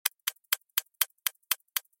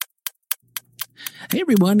Hey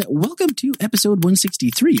everyone, welcome to episode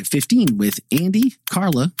 163 of 15 with Andy,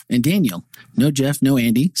 Carla, and Daniel. No Jeff, no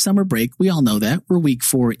Andy, summer break. We all know that. We're week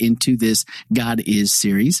 4 into this God Is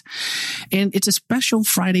series. And it's a special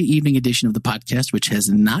Friday evening edition of the podcast, which has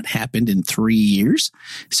not happened in 3 years.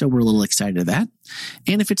 So we're a little excited of that.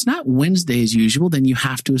 And if it's not Wednesday as usual, then you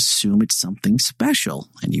have to assume it's something special.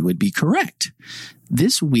 And you would be correct.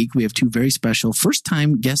 This week, we have 2 very special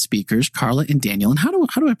first-time guest speakers, Carla and Daniel. And how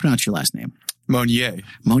do I pronounce your last name? Monier.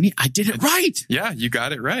 Monier. I did it right. Yeah, you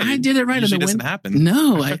got it right. I did it right. Usually doesn't happen.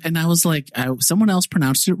 No. I was like, someone else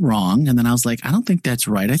pronounced it wrong. And then I was like, I don't think that's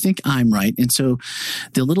right. I think I'm right. And so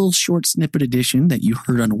the little short snippet edition that you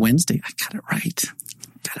heard on Wednesday, I got it right.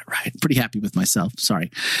 Pretty happy with myself.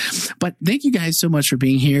 Sorry. But thank you guys so much for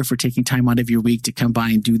being here, for taking time out of your week to come by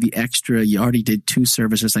and do the extra. You already did 2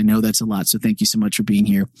 services. I know that's a lot. So thank you so much for being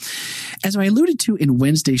here. As I alluded to in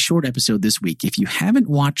Wednesday's short episode this week, if you haven't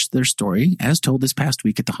watched their story, as told this past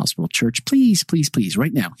week at the hospital church, please,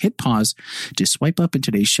 right now, hit pause. Just swipe up in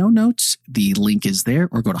today's show notes. The link is there,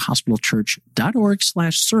 or go to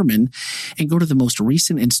hospitalchurch.org/sermon and go to the most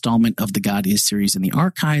recent installment of the God Is series in the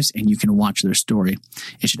archives, and you can watch their story.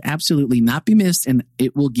 It should absolutely not be missed, and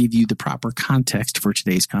it will give you the proper context for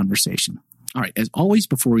today's conversation. All right, as always,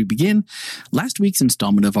 before we begin, last week's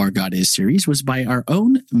installment of our God Is series was by our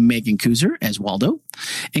own Megan Kuzer as Waldo,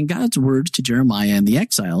 and God's words to Jeremiah and the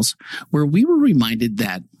exiles, where we were reminded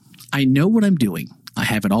that I know what I'm doing. I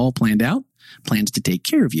have it all planned out, plans to take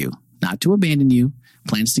care of you, not to abandon you,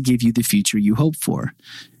 plans to give you the future you hope for.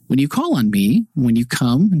 When you call on me, when you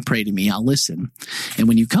come and pray to me, I'll listen. And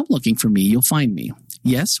when you come looking for me, you'll find me.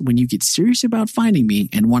 Yes, when you get serious about finding me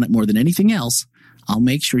and want it more than anything else, I'll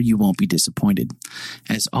make sure you won't be disappointed.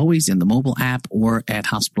 As always, in the mobile app or at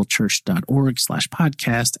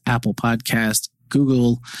hospitalchurch.org/podcast, Apple Podcast,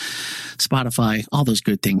 Google, Spotify, all those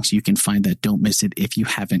good things. You can find that. Don't miss it if you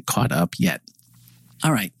haven't caught up yet.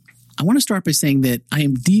 All right. I want to start by saying that I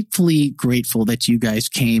am deeply grateful that you guys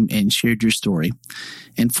came and shared your story,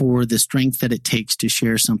 and for the strength that it takes to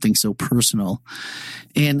share something so personal.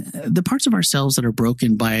 And the parts of ourselves that are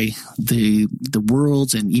broken by the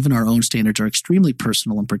world's and even our own standards are extremely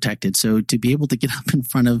personal and protected. So to be able to get up in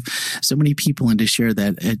front of so many people and to share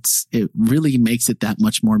that, it really makes it that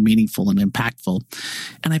much more meaningful and impactful.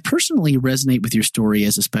 And I personally resonate with your story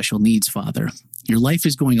as a special needs father. Your life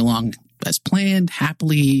is going along as planned,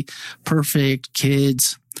 happily, perfect,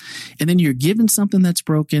 kids. And then you're given something that's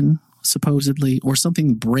broken, supposedly, or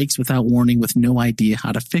something breaks without warning with no idea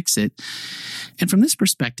how to fix it. And from this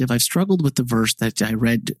perspective, I've struggled with the verse that I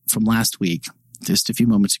read from last week, just a few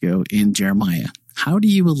moments ago in Jeremiah. How do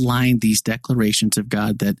you align these declarations of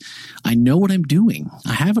God that I know what I'm doing?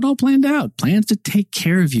 I have it all planned out, plans to take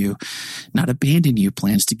care of you, not abandon you,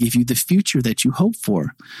 plans to give you the future that you hope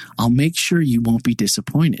for. I'll make sure you won't be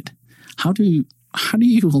disappointed. How do you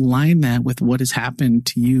align that with what has happened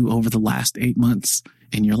to you over the last 8 months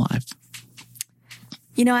in your life?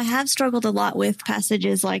 You know, I have struggled a lot with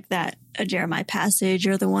passages like that, a Jeremiah passage,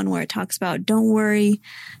 or the one where it talks about, don't worry,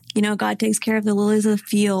 you know, God takes care of the lilies of the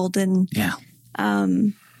field. And yeah.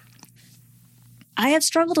 I have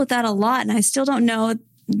struggled with that a lot, and I still don't know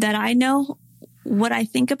that I know what I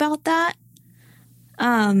think about that.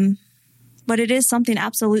 But it is something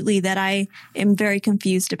absolutely that I am very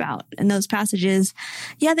confused about. And those passages,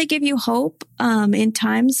 yeah, they give you hope in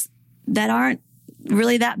times that aren't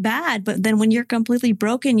really that bad. But then when you're completely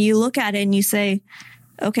broken, you look at it and you say,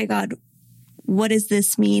 okay, God, what does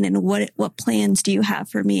this mean? And what plans do you have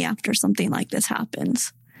for me after something like this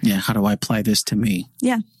happens? Yeah. How do I apply this to me?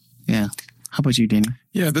 Yeah. Yeah. How about you, Danny?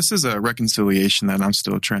 Yeah, this is a reconciliation that I'm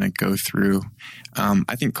still trying to go through.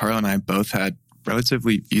 I think Carla and I both had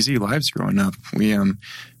relatively easy lives growing up. We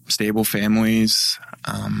stable families.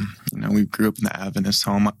 We grew up in the Adventist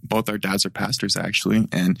home. Both our dads are pastors, actually.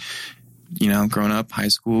 And, growing up, high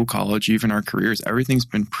school, college, even our careers, everything's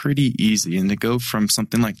been pretty easy. And to go from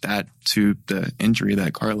something like that to the injury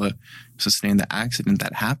that Carla sustained, the accident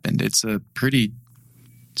that happened, it's a pretty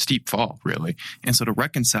steep fall, really. And so to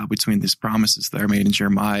reconcile between these promises that are made in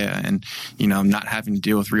Jeremiah and, not having to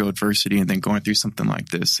deal with real adversity and then going through something like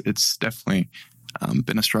this, it's definitely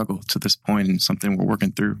been a struggle to this point and something we're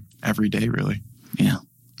working through every day, really. Yeah.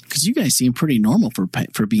 Because you guys seem pretty normal for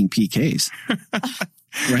being PKs.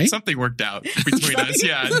 right? Something worked out between us.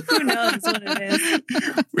 Yeah. Who knows what it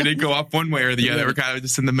is? We didn't go off one way or the other. We're kind of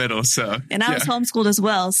just in the middle. So, and I was homeschooled as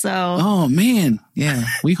well. So, oh man, yeah,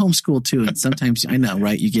 we homeschool too. And sometimes I know,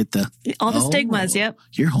 right? You get all the stigmas. Yep,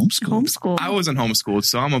 you're homeschooled. I wasn't homeschooled,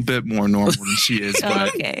 so I'm a bit more normal than she is. But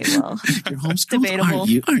okay, well, you're homeschooled. debatable.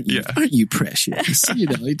 Aren't you precious?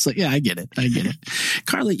 It's like, yeah, I get it.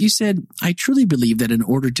 Carla, you said, I truly believe that in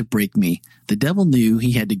order to break me, the devil knew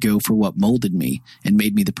he had to go for what molded me and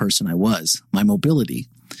made me the person I was, my mobility.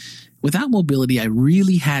 Without mobility, I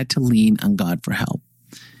really had to lean on God for help.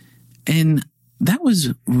 And that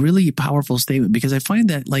was really a powerful statement, because I find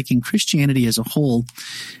that, like, in Christianity as a whole,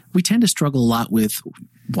 we tend to struggle a lot with,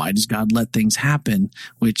 why does God let things happen?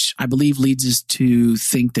 Which I believe leads us to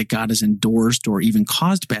think that God has endorsed or even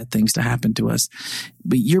caused bad things to happen to us.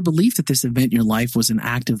 But your belief that this event in your life was an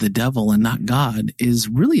act of the devil and not God is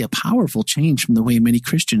really a powerful change from the way many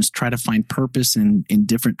Christians try to find purpose in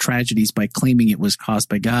different tragedies by claiming it was caused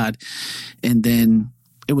by God. And then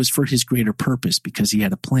it was for his greater purpose because he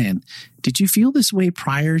had a plan. Did you feel this way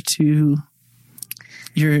prior to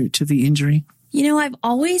the injury? I've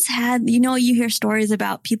always had, you hear stories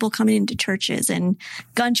about people coming into churches and,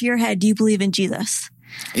 gun to your head, do you believe in Jesus?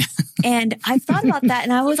 And I thought about that,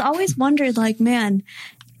 and I was always wondered, like, man,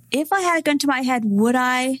 if I had a gun to my head, would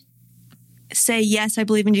I say, yes, I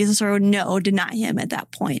believe in Jesus, or no, deny him at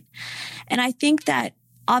that point? And I think that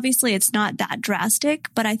obviously it's not that drastic,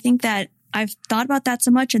 but I think that I've thought about that so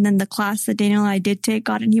much. And then the class that Daniel and I did take,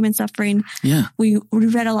 God and Human Suffering, we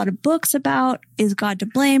read a lot of books about, is God to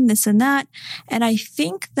blame, this and that. And I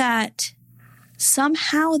think that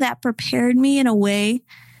somehow that prepared me in a way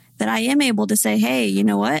that I am able to say, hey, you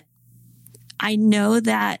know what? I know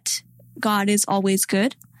that God is always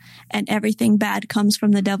good and everything bad comes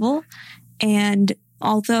from the devil. And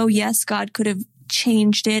although, yes, God could have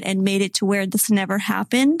changed it and made it to where this never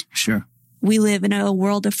happened. Sure. We live in a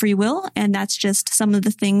world of free will, and that's just some of the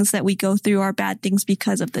things that we go through are bad things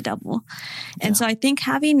because of the devil. And so I think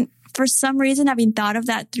having thought of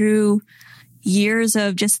that through years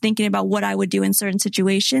of just thinking about what I would do in certain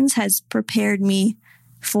situations has prepared me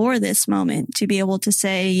for this moment to be able to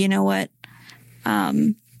say, you know what,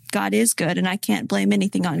 God is good and I can't blame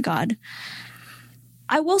anything on God.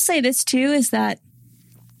 I will say this too, is that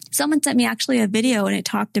someone sent me actually a video and it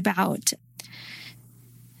talked about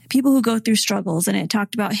people who go through struggles, and it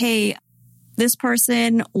talked about, hey, this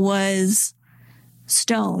person was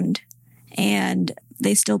stoned and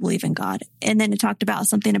they still believe in God. And then it talked about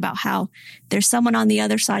something about how there's someone on the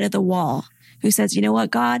other side of the wall who says, you know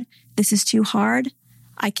what, God, this is too hard.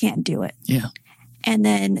 I can't do it. Yeah. And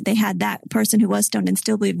then they had that person who was stoned and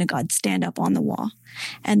still believed in God stand up on the wall.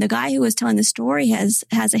 And the guy who was telling the story has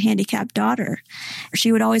a handicapped daughter.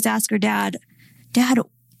 She would always ask her dad,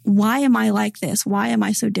 why am I like this? Why am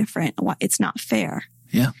I so different? It's not fair.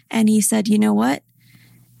 Yeah. And he said, you know what?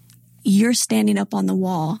 You're standing up on the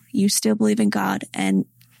wall. You still believe in God. And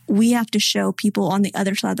we have to show people on the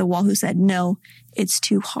other side of the wall who said, no, it's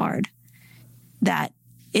too hard, that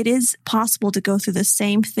it is possible to go through the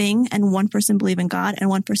same thing and one person believe in God and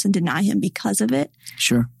one person deny him because of it.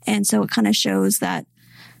 Sure. And so it kind of shows that,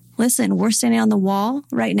 listen, we're standing on the wall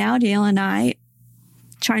right now, Daniel and I,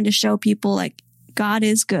 trying to show people, like, God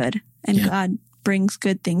is good and God brings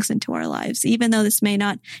good things into our lives, even though this may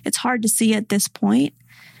not, it's hard to see at this point,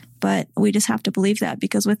 but we just have to believe that,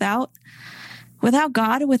 because without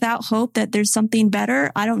God, without hope that there's something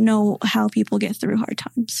better, I don't know how people get through hard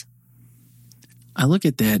times. I look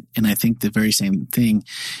at that and I think the very same thing.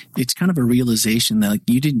 It's kind of a realization that, like,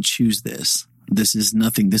 you didn't choose this. This is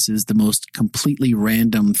nothing. This is the most completely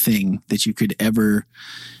random thing that you could ever,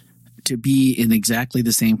 to be in exactly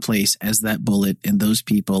the same place as that bullet and those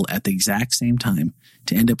people at the exact same time,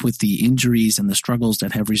 to end up with the injuries and the struggles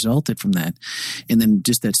that have resulted from that. And then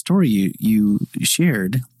just that story you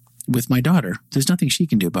shared with my daughter, there's nothing she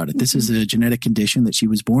can do about it. This is a genetic condition that she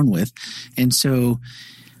was born with. And so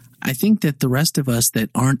I think that the rest of us that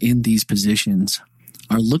aren't in these positions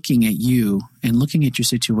are looking at you and looking at your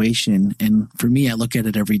situation. And for me, I look at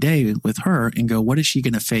it every day with her and go, what is she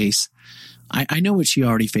going to face? I know what she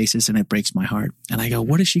already faces, and it breaks my heart. And I go,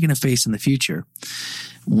 what is she going to face in the future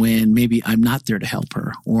when maybe I'm not there to help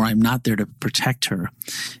her or I'm not there to protect her?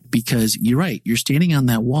 Because you're right. You're standing on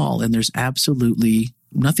that wall and there's absolutely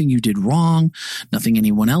nothing you did wrong, nothing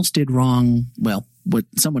anyone else did wrong. Well, what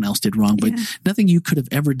someone else did wrong, but nothing you could have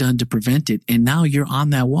ever done to prevent it. And now you're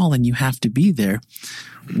on that wall and you have to be there.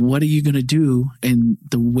 What are you going to do? And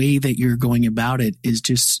the way that you're going about it is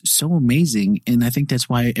just so amazing. And I think that's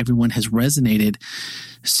why everyone has resonated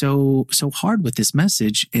so hard with this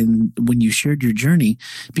message. And when you shared your journey,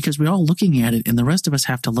 because we're all looking at it and the rest of us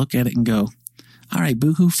have to look at it and go, all right,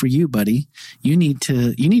 boohoo for you, buddy. You need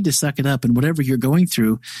to suck it up. And whatever you're going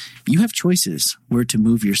through, you have choices where to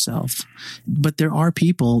move yourself. But there are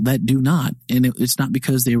people that do not. And it's not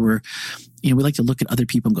because they were, we like to look at other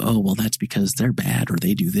people and go, oh, well, that's because they're bad or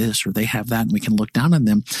they do this or they have that. And we can look down on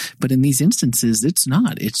them. But in these instances, it's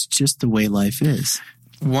not. It's just the way life is.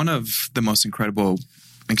 One of the most incredible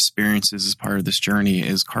experiences as part of this journey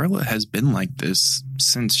is Carla has been like this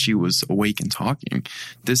since she was awake and talking.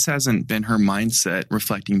 This hasn't been her mindset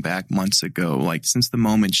reflecting back months ago. Like since the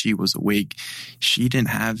moment she was awake, she didn't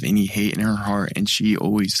have any hate in her heart and she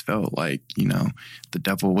always felt like, the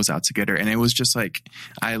devil was out to get her. And it was just like,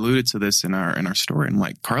 I alluded to this in our story, and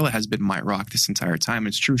like Carla has been my rock this entire time.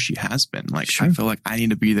 It's true, she has been. Like sure. I feel like I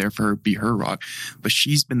need to be there for her, be her rock. But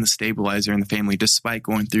she's been the stabilizer in the family despite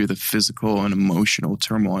going through the physical and emotional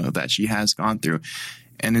turmoil that she has gone through.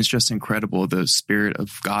 And it's just incredible, the spirit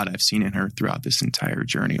of God I've seen in her throughout this entire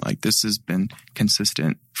journey. Like this has been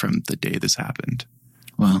consistent from the day this happened.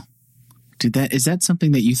 Wow. Is that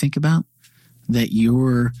something that you think about? That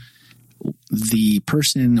you're the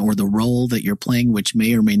person or the role that you're playing, which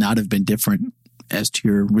may or may not have been different as to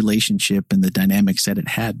your relationship and the dynamics that it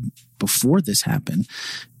had before this happened.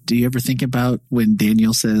 Do you ever think about when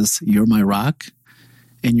Daniel says, "You're my rock"?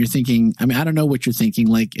 And you're thinking, I don't know what you're thinking.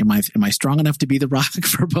 Like, am I strong enough to be the rock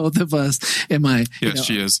for both of us? Yes,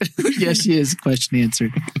 she is. Yes, she is. Question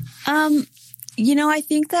answered. I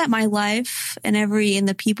think that my life and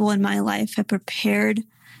the people in my life have prepared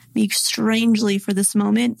me strangely for this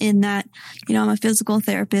moment in that, I'm a physical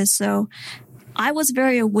therapist. So I was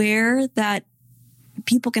very aware that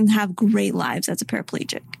people can have great lives as a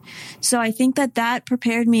paraplegic. So I think that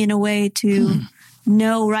prepared me in a way to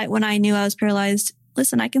know right when I knew I was paralyzed,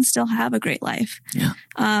 listen, I can still have a great life. Yeah.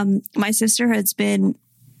 My sister has been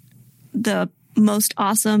the most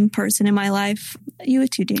awesome person in my life. You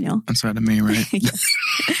too, Daniel. Outside of me, right? Yes.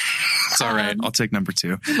 It's all right. I'll take number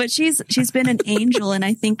 2. But she's been an angel. And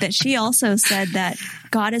I think that she also said that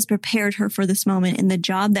God has prepared her for this moment in the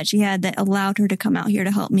job that she had that allowed her to come out here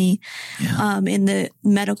to help me, in the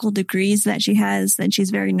medical degrees that she has, that she's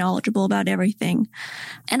very knowledgeable about everything.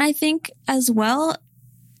 And I think as well,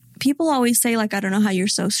 people always say, like, I don't know how you're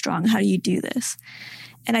so strong. How do you do this?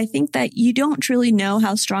 And I think that you don't truly know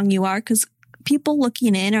how strong you are because people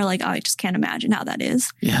looking in are like, oh, I just can't imagine how that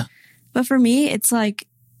is. Yeah. But for me, it's like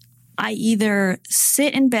I either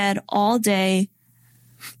sit in bed all day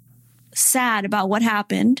sad about what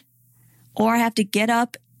happened, or I have to get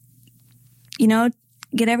up,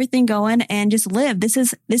 get everything going and just live. This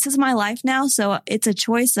is my life now. So it's a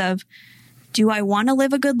choice of, do I want to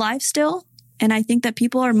live a good life still? And I think that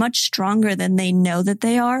people are much stronger than they know that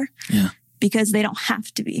they are, because they don't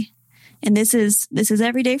have to be. And this is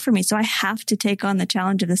every day for me. So I have to take on the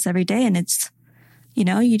challenge of this every day. And it's,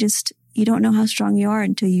 you don't know how strong you are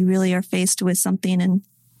until you really are faced with something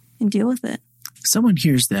and deal with it. Someone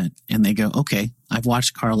hears that and they go, okay, I've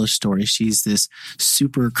watched Carla's story. She's this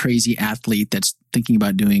super crazy athlete that's thinking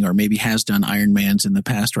about doing, or maybe has done Ironmans in the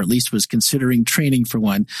past, or at least was considering training for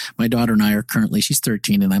one. My daughter and I are she's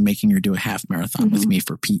 13 and I'm making her do a half marathon with me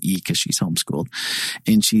for PE because she's homeschooled.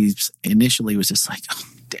 And she's initially was just like, oh,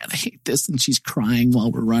 Dad, I hate this. And she's crying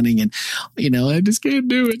while we're running. And, I just can't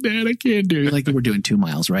do it, Dad. I can't do it. Like we're doing 2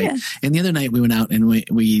 miles, right? Yeah. And the other night we went out and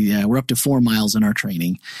we're up to 4 miles in our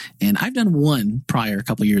training. And I've done one prior a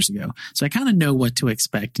couple of years ago. So I kind of know what to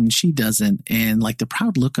expect. And she doesn't. And like the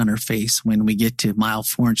proud look on her face when we get to mile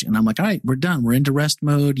 4, and I'm like, all right, we're done. We're into rest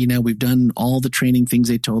mode. We've done all the training things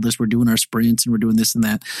they told us. We're doing our sprints and we're doing this and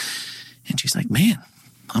that. And she's like, man,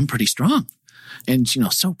 I'm pretty strong. And,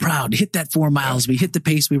 so proud to hit that 4 miles. We hit the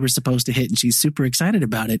pace we were supposed to hit, and she's super excited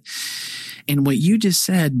about it. And what you just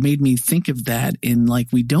said made me think of that in like,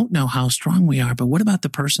 we don't know how strong we are, but what about the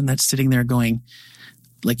person that's sitting there going,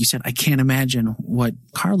 like you said, I can't imagine what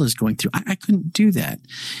Carla's going through. I couldn't do that.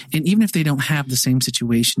 And even if they don't have the same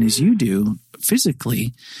situation as you do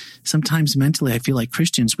physically, sometimes mentally, I feel like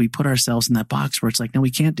Christians, we put ourselves in that box where it's like, no,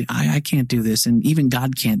 we can't do, I can't do this. And even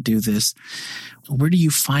God can't do this. Where do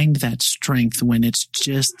you find that strength when it's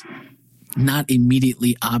just not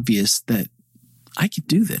immediately obvious that I could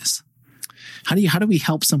do this? How do we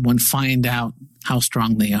help someone find out how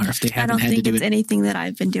strong they are if they haven't had to do it? I don't think it's anything that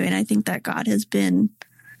I've been doing. I think that God has been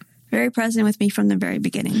very present with me from the very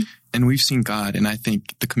beginning. And we've seen God, and I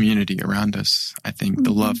think the community around us, I think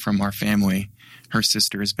the love from our family. Her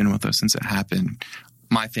sister has been with us since it happened.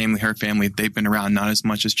 My family, her family, they've been around not as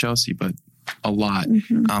much as Chelsea, but a lot.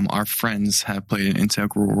 Our friends have played an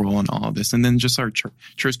integral role in all of this. And then just our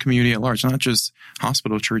church community at large, not just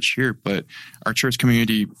Hospital Church here, but our church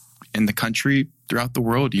community in the country, throughout the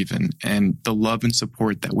world even. And the love and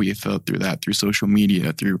support that we have felt through that, through social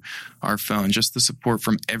media, through our phone, just the support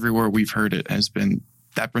from everywhere we've heard it has been,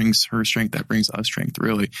 that brings her strength, that brings us strength,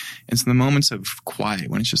 really. And so the moments of quiet,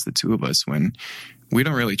 when it's just the two of us, when we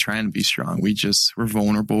don't really try and be strong, we're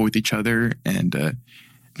vulnerable with each other, and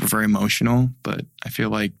we're very emotional, but I feel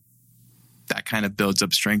like that kind of builds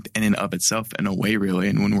up strength in and of itself in a way, really.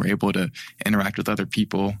 And when we're able to interact with other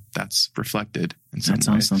people, that's reflected in some ways.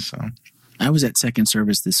 That's awesome. So I was at second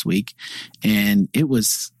service this week, and it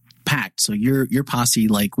was packed. So your posse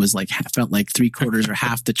felt like 3/4 or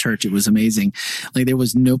half the church. It was amazing. Like there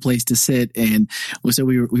was no place to sit. And so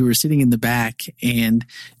we were sitting in the back, and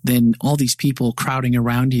then all these people crowding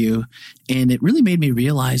around you. And it really made me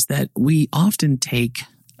realize that we often take,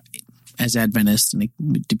 as Adventists, and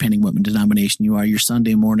depending what denomination you are, your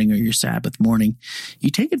Sunday morning or your Sabbath morning,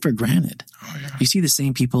 you take it for granted. Oh, yeah. You see the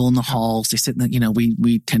same people in the halls. They sit in the,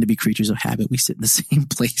 we tend to be creatures of habit. We sit in the same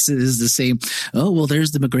places, the same, oh, well,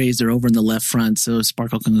 there's the McGrays. They're over in the left front. So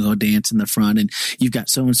Sparkle can go dance in the front. And you've got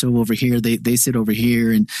so-and-so over here. They sit over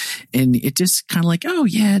here. And it just kind of like, oh,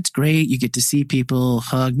 yeah, it's great. You get to see people,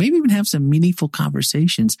 hug, maybe even have some meaningful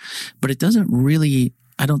conversations. But it doesn't really,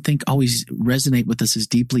 I don't think, always resonate with us as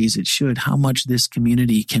deeply as it should, how much this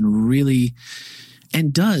community can really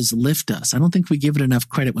and does lift us. I don't think we give it enough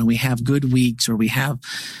credit when we have good weeks, or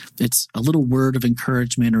it's a little word of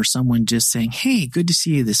encouragement, or someone just saying, hey, good to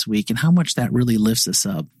see you this week, and how much that really lifts us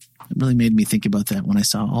up. It really made me think about that when I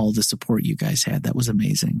saw all the support you guys had. That was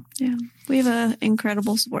amazing. Yeah, we have an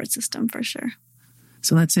incredible support system for sure.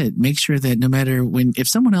 So that's it. Make sure that no matter if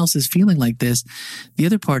someone else is feeling like this, the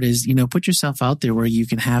other part is, put yourself out there where you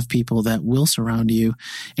can have people that will surround you.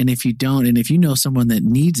 And if you don't, and if you know someone that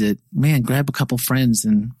needs it, man, grab a couple friends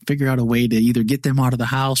and figure out a way to either get them out of the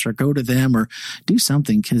house or go to them or do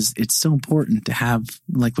something, because it's so important to have,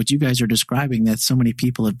 like what you guys are describing, that so many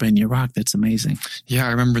people have been your rock. That's amazing. Yeah, I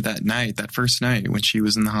remember that first night when she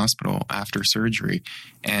was in the hospital after surgery.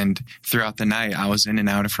 And throughout the night, I was in and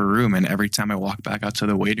out of her room. And every time I walked back out to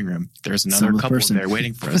the waiting room, there's another couple there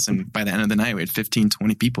waiting for us. And by the end of the night, we had 15,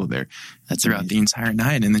 20 people there throughout the entire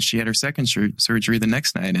night. And then she had her second surgery the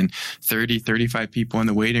next night, and 30, 35 people in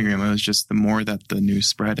the waiting room. It was just, the more that the news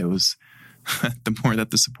spread, it was the more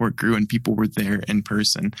that the support grew, and people were there in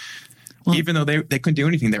person. Well, even though they couldn't do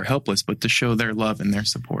anything, they were helpless, but to show their love and their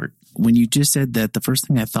support. When you just said that, the first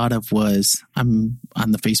thing I thought of was, I'm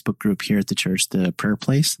on the Facebook group here at the church, the Prayer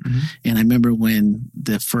Place. Mm-hmm. And I remember when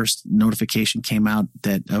the first notification came out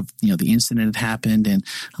that the incident had happened. And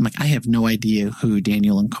I'm like, I have no idea who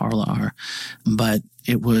Daniel and Carla are, but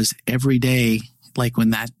it was every day, like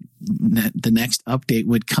when the next update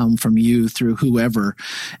would come from you through whoever,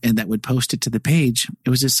 and that would post it to the page. It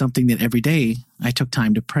was just something that every day I took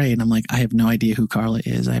time to pray. And I'm like, I have no idea who Carla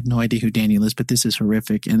is. I have no idea who Daniel is, but this is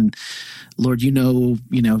horrific. And Lord,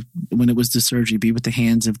 when it was the surgery, be with the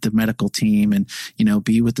hands of the medical team, and,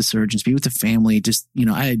 be with the surgeons, be with the family. Just,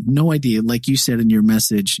 I had no idea. Like you said in your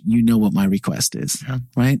message, what my request is,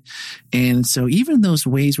 right? And so even those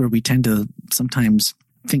ways where we tend to sometimes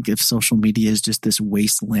think of social media as just this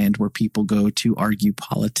wasteland where people go to argue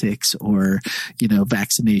politics or,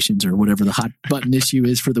 vaccinations or whatever the hot button issue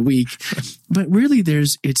is for the week. But really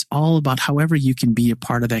it's all about however you can be a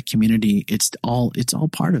part of that community. It's all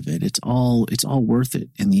part of it. It's all worth it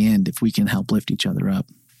in the end if we can help lift each other up.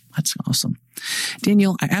 That's awesome.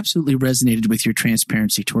 Daniel, I absolutely resonated with your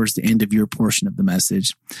transparency towards the end of your portion of the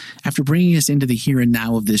message. After bringing us into the here and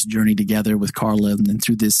now of this journey together with Carla and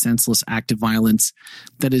through this senseless act of violence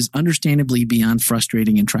that is understandably beyond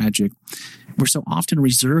frustrating and tragic, we're so often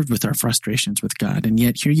reserved with our frustrations with God. And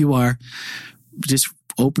yet here you are just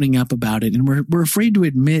opening up about it. And we're afraid to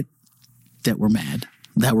admit that we're mad,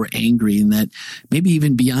 that we're angry, and that maybe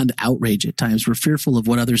even beyond outrage at times, we're fearful of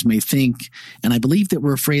what others may think. And I believe that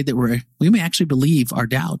we're afraid that we may actually believe our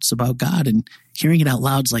doubts about God, and hearing it out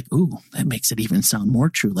loud is like, ooh, that makes it even sound more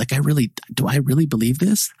true. Like, do I really believe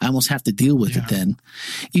this? I almost have to deal with it then.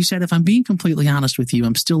 You said, if I'm being completely honest with you,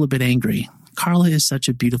 I'm still a bit angry. Carla is such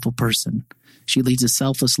a beautiful person. She leads a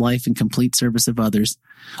selfless life in complete service of others.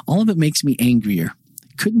 All of it makes me angrier.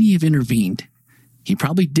 Couldn't he have intervened? He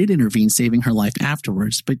probably did intervene, saving her life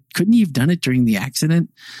afterwards, but couldn't he have done it during the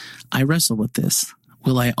accident? I wrestle with this.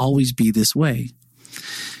 Will I always be this way?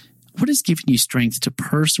 What has given you strength to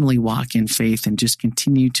personally walk in faith and just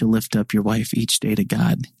continue to lift up your wife each day to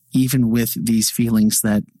God, even with these feelings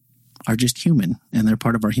that are just human and they're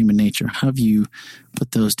part of our human nature? How have you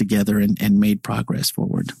put those together and made progress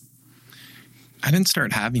forward? I didn't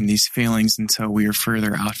start having these feelings until we were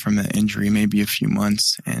further out from the injury, maybe a few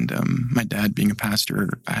months. And my dad, being a pastor,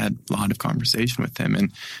 I had a lot of conversation with him.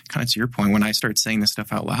 And kind of to your point, when I started saying this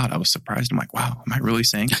stuff out loud, I was surprised. I'm like, wow, am I really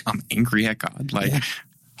saying I'm angry at God? Like,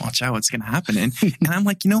 watch out, what's going to happen? And I'm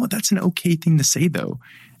like, you know what? That's an okay thing to say, though.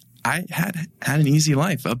 I had an easy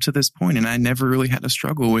life up to this point, and I never really had a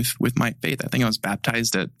struggle with my faith. I think I was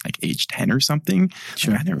baptized at like age 10 or something.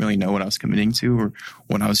 Sure. I didn't really know what I was committing to or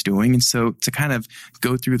what I was doing. And so to kind of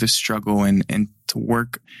go through the struggle and to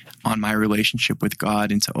work on my relationship with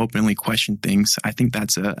God and to openly question things, I think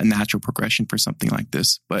that's a natural progression for something like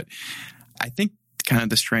this. But I think kind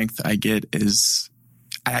of the strength I get is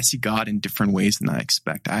I see God in different ways than I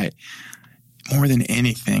expect. More than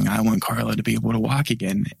anything, I want Carla to be able to walk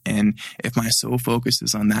again. And if my sole focus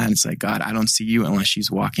is on that, it's like, God, I don't see you unless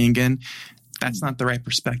she's walking again. That's not the right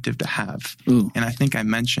perspective to have. Ooh. And I think I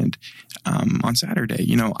mentioned on Saturday,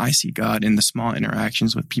 I see God in the small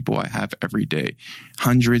interactions with people I have every day.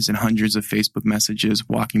 Hundreds and hundreds of Facebook messages,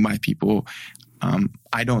 walking by people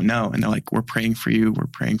I don't know. And they're like, we're praying for you. We're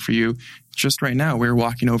praying for you. Just right now, we're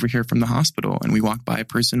walking over here from the hospital and we walked by a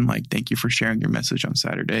person like, thank you for sharing your message on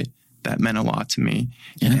Saturday. That meant a lot to me.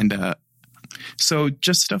 Yeah. And so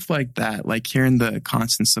just stuff like that, like hearing the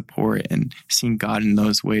constant support and seeing God in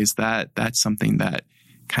those ways, that's something that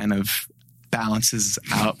kind of balances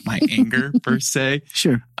out my anger per se.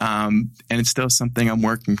 Sure. And it's still something I'm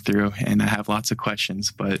working through, and I have lots of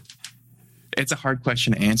questions, but it's a hard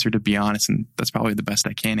question to answer, to be honest. And that's probably the best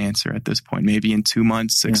I can answer at this point. Maybe in 2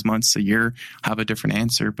 months, 6 months, a year, I'll have a different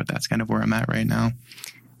answer, but that's kind of where I'm at right now.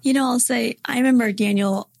 I'll say, I remember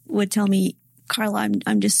Daniel would tell me, Carla,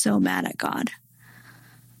 I'm just so mad at God.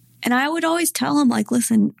 And I would always tell him, like,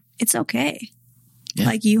 listen, it's okay. Yeah.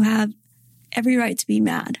 Like, you have every right to be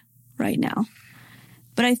mad right now.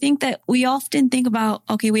 But I think that we often think about,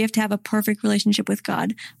 okay, we have to have a perfect relationship with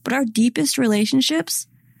God. But our deepest relationships,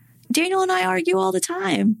 Daniel and I argue all the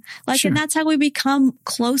time. Like, sure. And that's how we become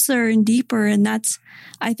closer and deeper. And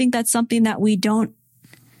I think that's something that we don't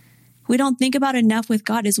think about enough with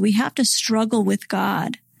God, is we have to struggle with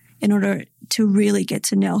God in order to really get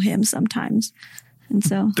to know him sometimes. And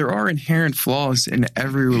so there are inherent flaws in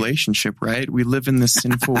every relationship, right? We live in this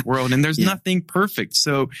sinful world and there's nothing perfect.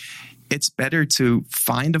 So it's better to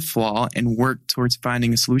find a flaw and work towards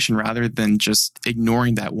finding a solution rather than just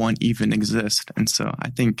ignoring that one even exists. And so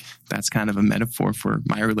I think that's kind of a metaphor for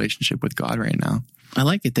my relationship with God right now. I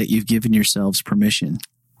like it that you've given yourselves permission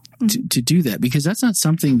to do that, because that's not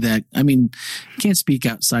something that, I can't speak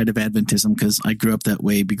outside of Adventism because I grew up that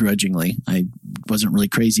way begrudgingly. I wasn't really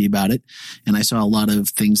crazy about it, and I saw a lot of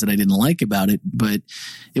things that I didn't like about it, but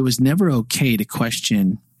it was never okay to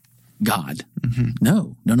question God. Mm-hmm.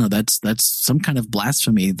 No, that's some kind of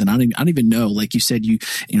blasphemy that I don't even know. Like you said,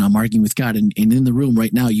 I'm arguing with God, and in the room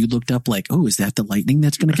right now, you looked up like, oh, is that the lightning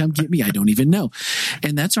that's going to come get me? I don't even know.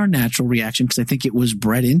 And that's our natural reaction, because I think it was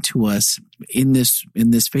bred into us in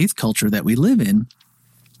this faith culture that we live in.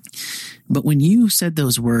 But when you said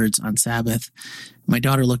those words on Sabbath, my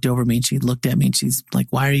daughter looked over me and she looked at me and she's like,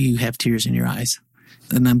 why do you have tears in your eyes?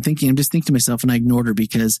 And I'm just thinking to myself, and I ignored her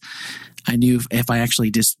because I knew if I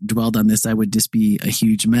actually just dwelled on this, I would just be a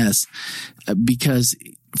huge mess. Because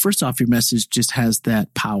first off, your message just has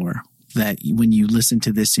that power that when you listen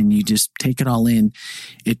to this and you just take it all in,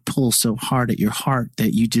 it pulls so hard at your heart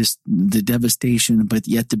that the devastation, but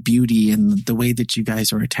yet the beauty and the way that you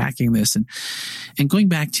guys are attacking this. And going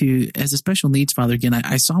back to, as a special needs father, again,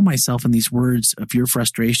 I saw myself in these words of your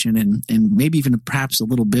frustration and maybe even perhaps a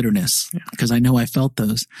little bitterness, because I know I felt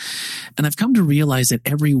those. And I've come to realize that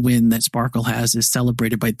every win that Sparkle has is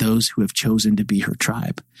celebrated by those who have chosen to be her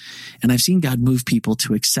tribe. And I've seen God move people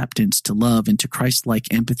to acceptance, to love, and to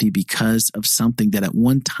Christ-like empathy because of something that at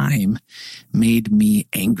one time made me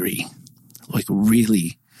angry, like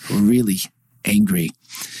really, really angry.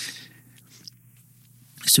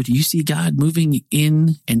 So do you see God moving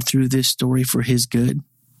in and through this story for his good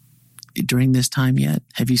during this time yet?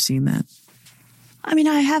 Have you seen that? I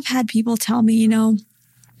have had people tell me,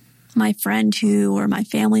 my friend or my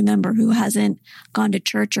family member who hasn't gone to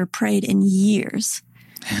church or prayed in years,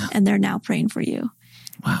 and they're now praying for you.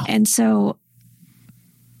 Wow. And so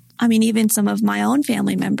even some of my own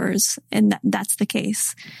family members, and that's the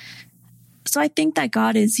case. So I think that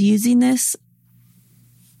God is using this.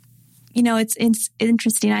 It's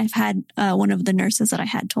interesting. I've had one of the nurses that I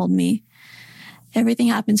had told me, everything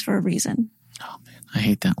happens for a reason. Oh, man. I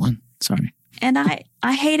hate that one. Sorry. And I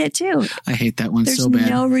hate it too. I hate that one so bad.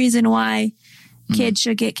 There's no reason why kids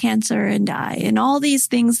should get cancer and die, and all these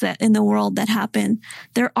things that in the world that happen.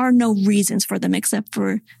 There are no reasons for them except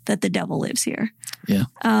for that the devil lives here. Yeah.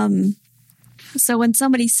 So when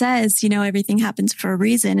somebody says, everything happens for a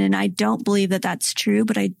reason, and I don't believe that that's true,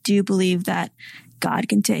 but I do believe that God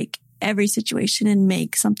can take every situation and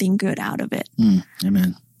make something good out of it.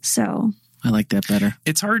 Amen. So I like that better.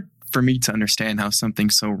 It's hard for me to understand how something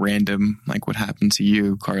so random, like what happened to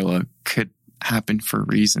you, Carla, could happen for a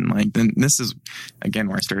reason. Like, then this is, again,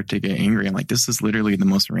 where I started to get angry. I'm like, this is literally the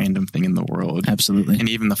most random thing in the world. Absolutely. And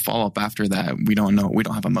even the follow-up after that, we don't know. We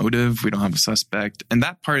don't have a motive. We don't have a suspect. And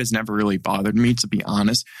that part has never really bothered me, to be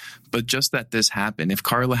honest. But just that this happened, if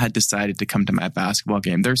Carla had decided to come to my basketball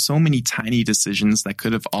game, there's so many tiny decisions that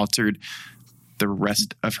could have altered the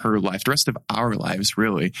rest of her life, the rest of our lives,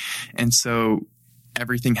 really. And so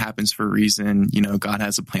everything happens for a reason. God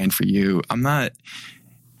has a plan for you.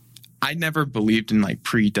 I never believed in like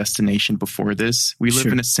predestination before this. We live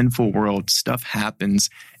in a sinful world. Stuff happens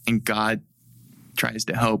and God tries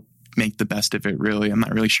to help make the best of it, really. I'm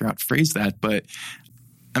not really sure how to phrase that, but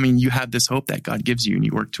I mean, you have this hope that God gives you and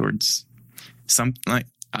you work towards something like,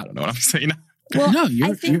 I don't know what I'm saying. Well, no,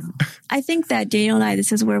 I think that Daniel and I,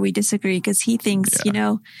 this is where we disagree, because he thinks,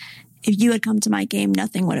 if you had come to my game,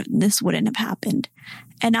 this wouldn't have happened.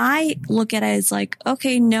 And I look at it as like,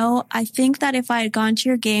 okay, no, I think that if I had gone to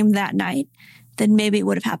your game that night, then maybe it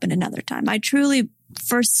would have happened another time. I truly,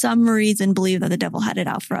 for some reason, believe that the devil had it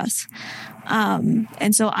out for us.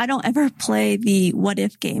 And so I don't ever play the what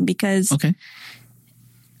if game, because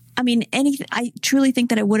I mean, I truly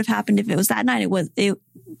think that it would have happened if it was that night. It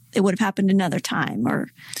would have happened another time. Or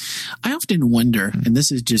I often wonder, and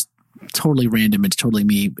this is just totally random, it's totally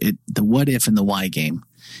me, the what if and the why game.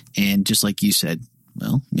 And just like you said,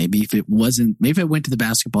 well, maybe if I went to the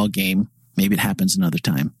basketball game, maybe it happens another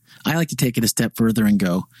time. I like to take it a step further and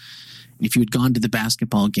go, if you had gone to the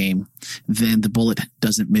basketball game, then the bullet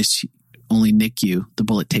doesn't only nick you, the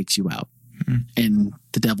bullet takes you out. And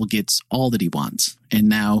the devil gets all that he wants. And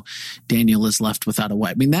now Daniel is left without a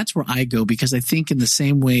wife. I mean, that's where I go, because I think in the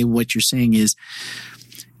same way what you're saying is,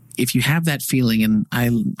 if you have that feeling, and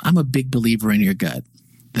I'm a big believer in your gut,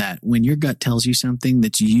 that when your gut tells you something,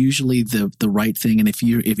 that's usually the right thing. And if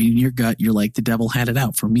in your gut, you're like, the devil had it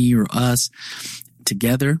out for me or us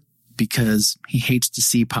together, because he hates to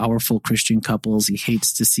see powerful Christian couples. He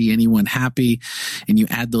hates to see anyone happy. And you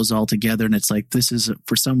add those all together, and it's like, this is,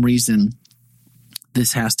 for some reason,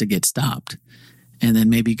 this has to get stopped. And then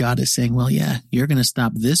maybe God is saying, well, yeah, you're going to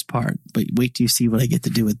stop this part, but wait till you see what I get to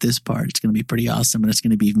do with this part. It's going to be pretty awesome, and it's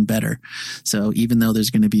going to be even better. So even though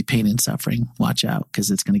there's going to be pain and suffering, watch out,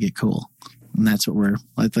 because it's going to get cool. And that's what we're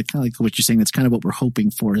kind of like what you're saying. That's kind of what we're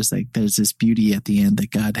hoping for, is like there's this beauty at the end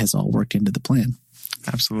that God has all worked into the plan.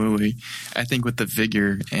 Absolutely. I think with the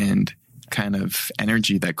vigor and kind of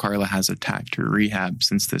energy that Carla has attacked her rehab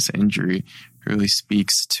since this injury really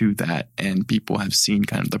speaks to that. And people have seen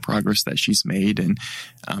kind of the progress that she's made and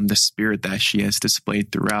the spirit that she has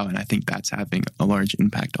displayed throughout. And I think that's having a large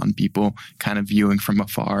impact on people kind of viewing from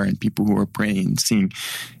afar, and people who are praying, seeing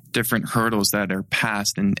different hurdles that are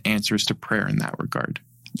passed and answers to prayer in that regard.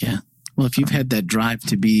 Yeah. Well, if you've had that drive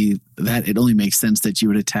to be that, it only makes sense that you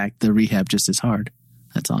would attack the rehab just as hard.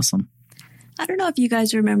 That's awesome. I don't know if you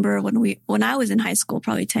guys remember when I was in high school,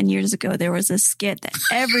 probably 10 years ago, there was a skit that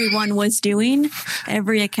everyone was doing,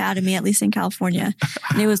 every academy, at least in California.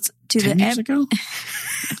 And it was to 10 years ago?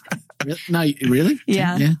 No, really?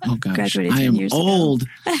 Yeah. Yeah. Oh gosh, graduated 10 10 years old.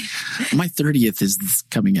 My 30th is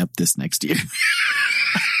coming up this next year.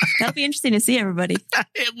 That'll be interesting to see everybody.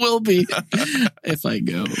 It will be if I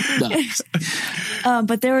go. No.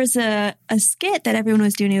 But there was a skit that everyone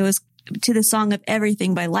was doing. It was to the song of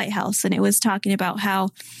Everything by Lighthouse. And it was talking about how,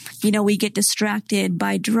 we get distracted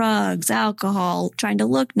by drugs, alcohol, trying to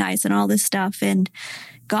look nice and all this stuff. And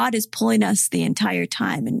God is pulling us the entire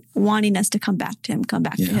time and wanting us to come back to him.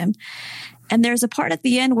 To him. And there's a part at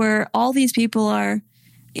the end where all these people are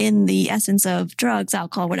in the essence of drugs,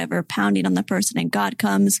 alcohol, whatever, pounding on the person, and God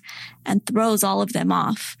comes and throws all of them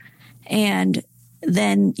off. And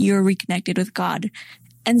then you're reconnected with God.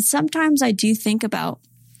 And sometimes I do think about,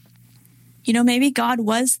 maybe God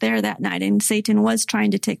was there that night and Satan was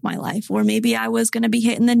trying to take my life, or maybe I was going to be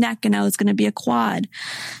hit in the neck and I was going to be a quad.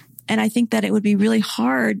 And I think that it would be really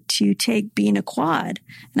hard to take being a quad.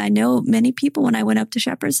 And I know many people when I went up to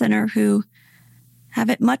Shepherd Center who have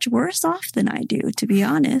it much worse off than I do, to be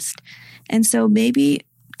honest. And so maybe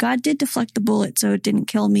God did deflect the bullet so it didn't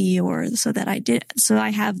kill me, or so I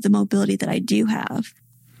have the mobility that I do have.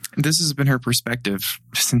 This has been her perspective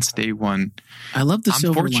since day one. I love the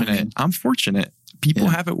silver lining. I'm fortunate. People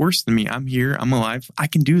have it worse than me. I'm here. I'm alive. I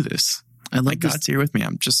can do this. I love God's here with me.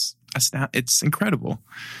 I'm just astounded. It's incredible.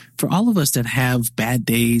 For all of us that have bad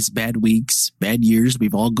days, bad weeks, bad years,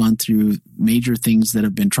 we've all gone through major things that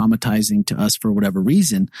have been traumatizing to us for whatever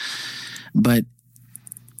reason. But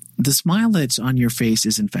the smile that's on your face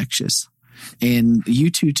is infectious. And you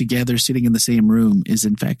two together sitting in the same room is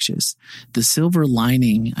infectious. The silver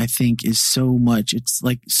lining, I think, is so much. It's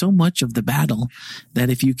like so much of the battle that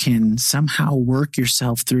if you can somehow work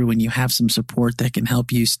yourself through and you have some support that can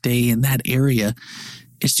help you stay in that area,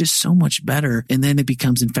 it's just so much better. And then it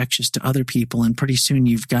becomes infectious to other people. And pretty soon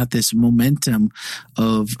you've got this momentum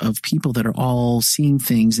of people that are all seeing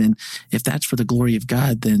things. And if that's for the glory of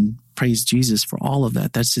God, then praise Jesus for all of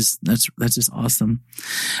that. That's just awesome.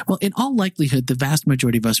 Well, in all likelihood, the vast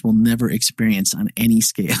majority of us will never experience on any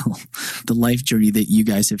scale the life journey that you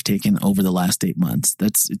guys have taken over the last 8 months.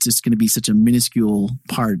 It's just going to be such a minuscule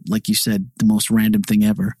part, like you said, the most random thing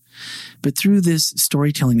ever. But through this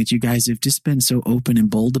storytelling that you guys have just been so open and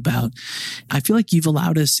bold about, I feel like you've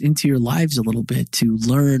allowed us into your lives a little bit to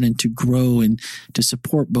learn and to grow and to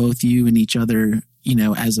support both you and each other, you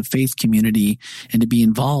know, as a faith community and to be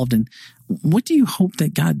involved. And what do you hope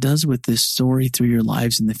that God does with this story through your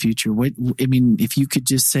lives in the future? If you could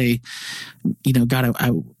just say, you know, God,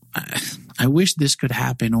 I wish this could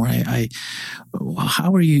happen, or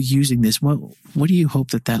how are you using this? What do you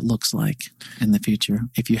hope that looks like in the future,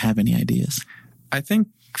 if you have any ideas? I think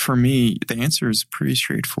for me, the answer is pretty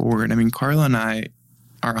straightforward. I mean, Carla and I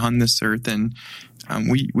are on this earth, and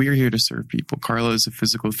we are here to serve people. Carla is a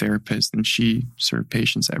physical therapist, and she served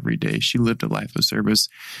patients every day. She lived a life of service.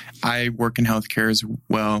 I work in healthcare as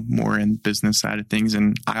well, more in business side of things,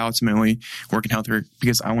 and I ultimately work in healthcare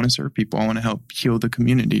because I want to serve people. I want to help heal the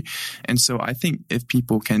community. And so I think if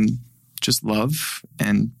people can just love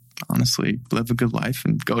and honestly live a good life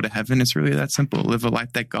and go to heaven, it's really that simple. Live a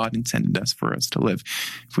life that God intended us for us to live.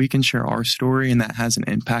 If we can share our story and that has an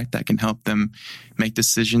impact that can help them make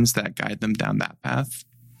decisions that guide them down that path,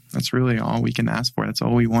 that's really all we can ask for. That's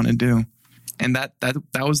all we want to do. And that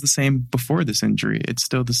was the same before this injury. It's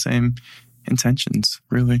still the same intentions,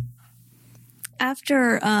 really.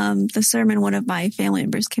 After the sermon, one of my family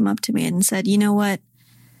members came up to me and said, you know what?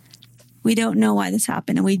 We don't know why this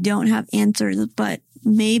happened and we don't have answers, but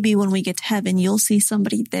maybe when we get to heaven, you'll see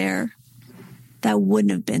somebody there that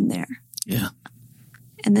wouldn't have been there. Yeah.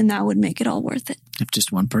 And then that would make it all worth it. If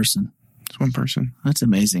just one person. Just one person. That's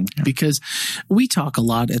amazing. Yeah. Because we talk a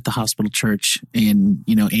lot at the hospital church, and,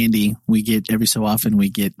 you know, Andy, every so often we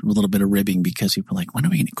get a little bit of ribbing because people are like, when are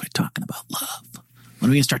we going to quit talking about love? When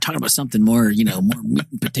are we going to start talking about something more, you know, more meat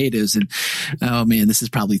and potatoes? And, oh man, this is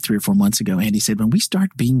probably 3 or 4 months ago. Andy said, when we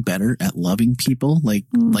start being better at loving people, like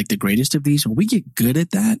the greatest of these, when we get good at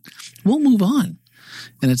that, we'll move on.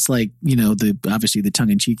 And it's like, you know, obviously the tongue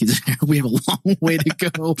in cheek is we have a long way to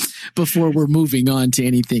go before we're moving on to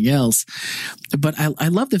anything else. But I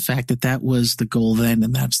love the fact that was the goal then,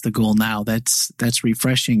 and that's the goal now. That's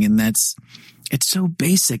refreshing, and it's so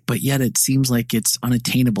basic, but yet it seems like it's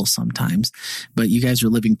unattainable sometimes. But you guys are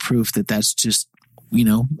living proof that that's just, you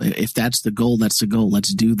know, if that's the goal, that's the goal.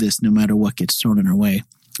 Let's do this no matter what gets thrown in our way.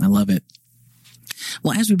 I love it.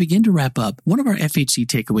 Well, as we begin to wrap up, one of our FHC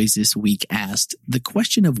takeaways this week asked the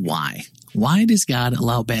question of why. Why does God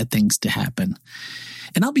allow bad things to happen?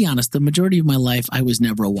 And I'll be honest, the majority of my life, I was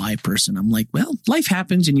never a why person. I'm like, well, life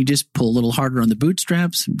happens and you just pull a little harder on the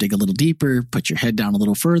bootstraps, dig a little deeper, put your head down a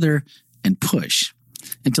little further, and push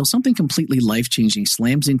until something completely life-changing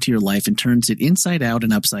slams into your life and turns it inside out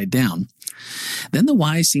and upside down. Then the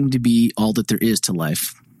why seemed to be all that there is to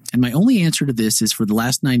life. And my only answer to this is for the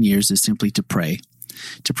last 9 years is simply to pray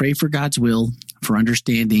for God's will, for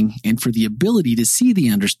understanding, and for the ability to see the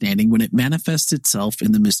understanding when it manifests itself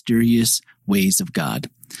in the mysterious ways of God,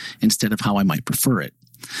 instead of how I might prefer it.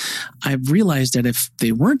 I've realized that if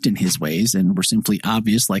they weren't in his ways and were simply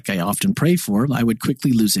obvious, like I often pray for, I would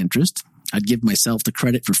quickly lose interest. I'd give myself the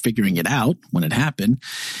credit for figuring it out when it happened,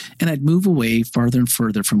 and I'd move away farther and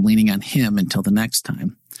further from leaning on him until the next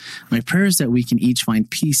time. My prayer is that we can each find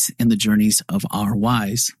peace in the journeys of our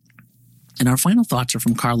whys. And our final thoughts are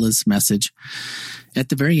from Carla's message. At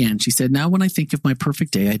the very end, she said, now when I think of my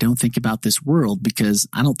perfect day, I don't think about this world because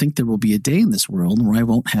I don't think there will be a day in this world where I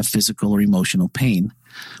won't have physical or emotional pain.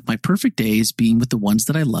 My perfect day is being with the ones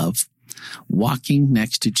that I love, walking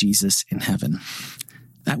next to Jesus in heaven.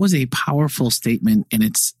 That was a powerful statement in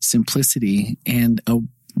its simplicity and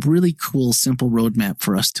really cool, simple roadmap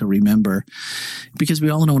for us to remember, because we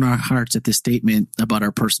all know in our hearts that this statement about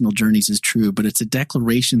our personal journeys is true, but it's a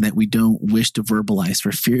declaration that we don't wish to verbalize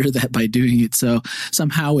for fear that by doing it so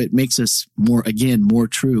somehow it makes us more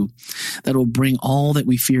true. That will bring all that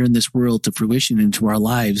we fear in this world to fruition into our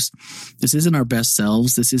lives. This isn't our best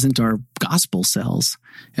selves. This isn't our gospel selves.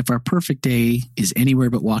 If our perfect day is anywhere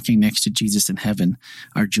but walking next to Jesus in heaven,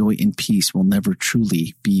 our joy and peace will never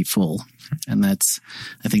truly be full. And that's,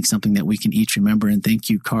 I think, something that we can each remember. And thank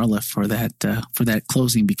you, Carla, for that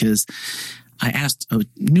closing, because I asked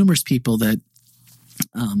numerous people that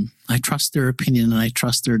I trust their opinion and I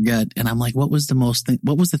trust their gut. And I'm like, what was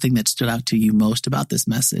the thing that stood out to you most about this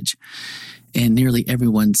message? And nearly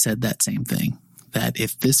everyone said that same thing, that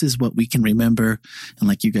if this is what we can remember, and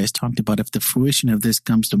like you guys talked about, if the fruition of this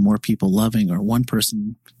comes to more people loving or one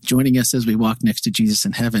person joining us as we walk next to Jesus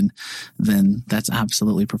in heaven, then that's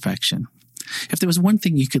absolutely perfection. If there was one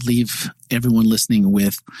thing you could leave everyone listening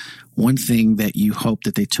with, one thing that you hope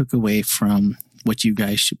that they took away from what you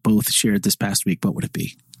guys both shared this past week, what would it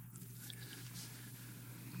be?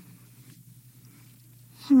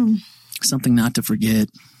 Something not to forget,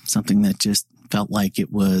 something that just felt like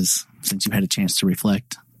it was, since you had a chance to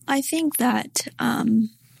reflect. I think that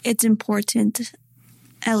it's important,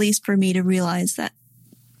 at least for me, to realize that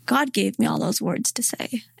God gave me all those words to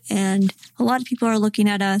say. And a lot of people are looking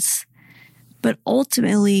at us, but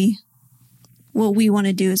ultimately what we want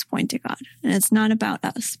to do is point to God. And it's not about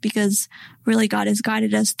us, because really God has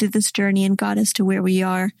guided us through this journey and got us to where we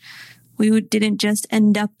are. We didn't just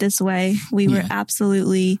end up this way. We were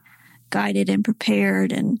absolutely guided and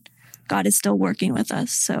prepared, and God is still working with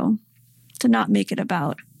us. So to not make it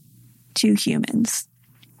about two humans.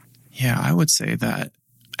 Yeah, I would say that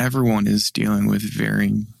everyone is dealing with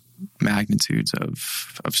varying magnitudes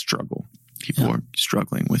of struggle. People are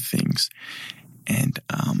struggling with things. And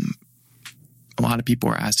a lot of people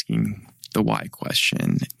are asking the why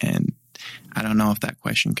question. And I don't know if that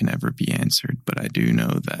question can ever be answered, but I do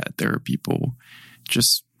know that there are people,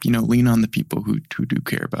 just, lean on the people who do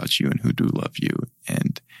care about you and who do love you.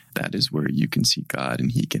 And that is where you can see God,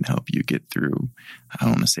 and he can help you get through, I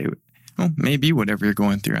don't want to say, maybe whatever you're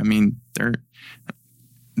going through. I mean,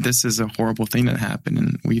 this is a horrible thing that happened,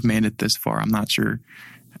 and we've made it this far. I'm not sure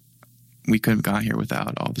we could have got here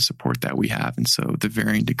without all the support that we have. And so the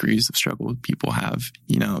varying degrees of struggle people have,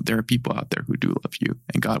 there are people out there who do love you,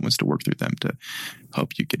 and God wants to work through them to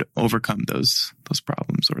help you overcome those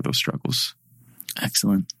problems or those struggles.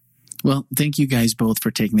 Excellent. Well, thank you guys both for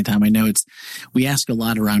taking the time. I know we ask a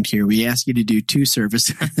lot around here. We ask you to do 2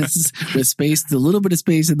 services with space, a little bit of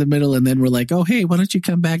space in the middle. And then we're like, oh, hey, why don't you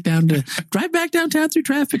drive back downtown through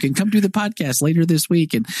traffic and come do the podcast later this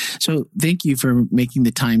week? And so thank you for making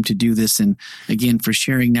the time to do this. And again, for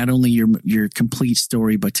sharing not only your complete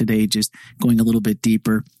story, but today just going a little bit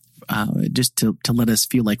deeper, just to let us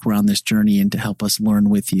feel like we're on this journey and to help us learn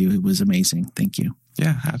with you. It was amazing. Thank you.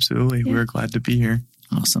 Yeah, absolutely. Yeah. We're glad to be here.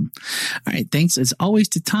 Awesome. All right. Thanks as always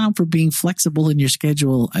to Tom for being flexible in your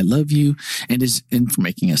schedule. I love you, and for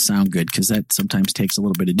making us sound good, because that sometimes takes a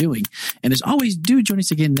little bit of doing. And as always, do join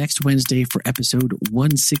us again next Wednesday for episode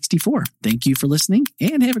 164. Thank you for listening,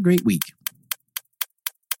 and have a great week.